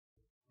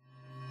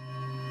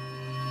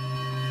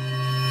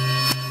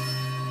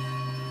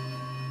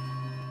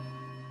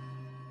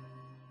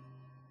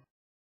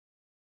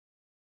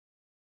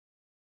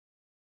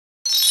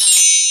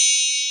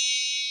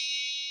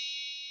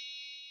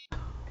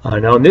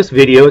Now in this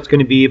video it's going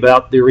to be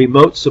about the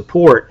remote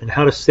support and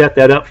how to set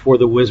that up for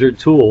the Wizard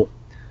tool.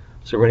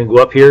 So we're going to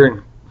go up here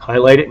and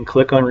highlight it and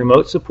click on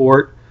remote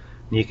support.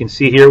 And you can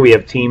see here we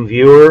have Team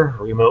Viewer,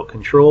 Remote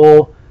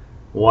Control,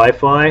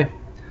 Wi-Fi.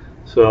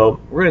 So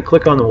we're going to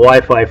click on the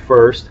Wi-Fi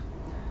first.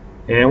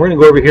 And we're going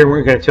to go over here and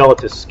we're going to tell it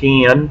to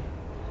scan.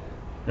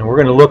 And we're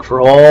going to look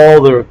for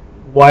all the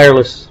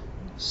wireless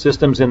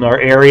systems in our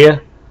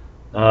area,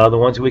 the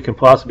ones that we can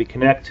possibly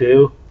connect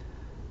to.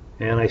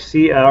 And I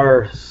see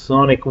our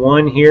Sonic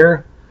 1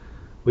 here.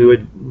 We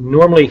would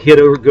normally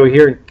go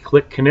here and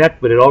click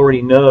connect, but it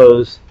already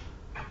knows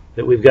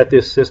that we've got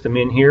this system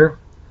in here.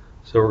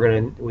 So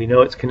we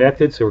know it's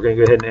connected, so we're going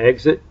to go ahead and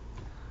exit,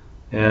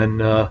 and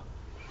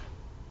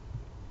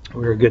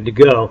we're good to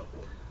go.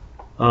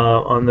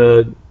 On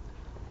the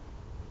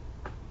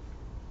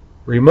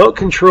remote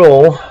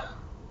control,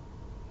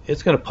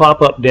 it's going to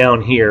pop up down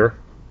here,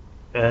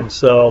 and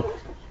so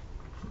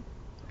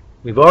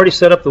we've already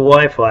set up the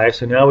Wi-Fi,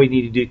 so now we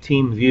need to do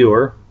Team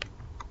Viewer.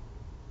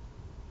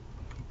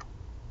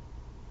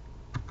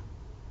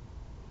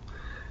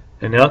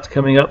 And now it's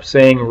coming up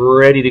saying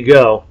ready to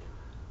go.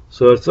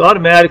 So it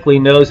automatically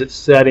knows its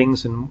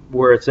settings and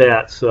where it's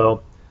at.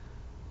 So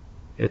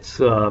it's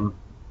there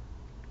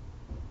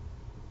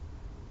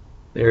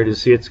it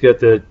is. See, it's got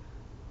the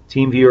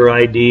Team Viewer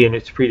ID and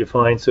it's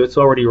predefined, so it's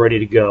already ready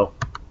to go.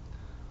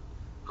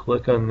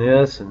 Click on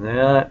this and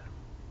that,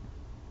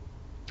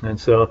 and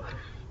so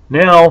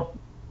now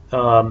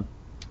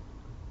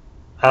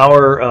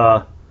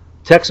our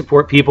tech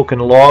support people can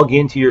log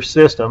into your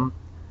system,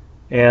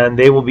 and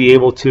they will be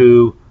able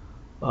to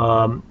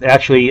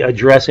actually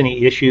address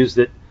any issues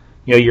that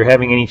you're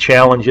having, any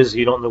challenges,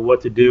 you don't know what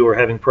to do or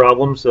having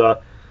problems.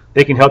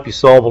 They can help you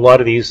solve a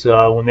lot of these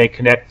when they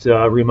connect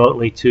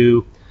remotely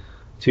to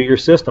your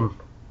system.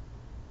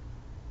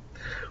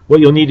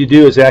 What you'll need to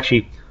do is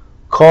actually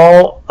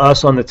call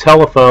us on the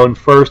telephone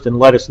first and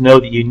let us know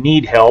that you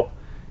need help,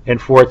 and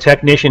for a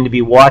technician to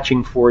be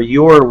watching for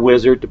your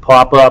Wizard to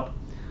pop up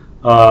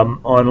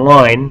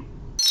online.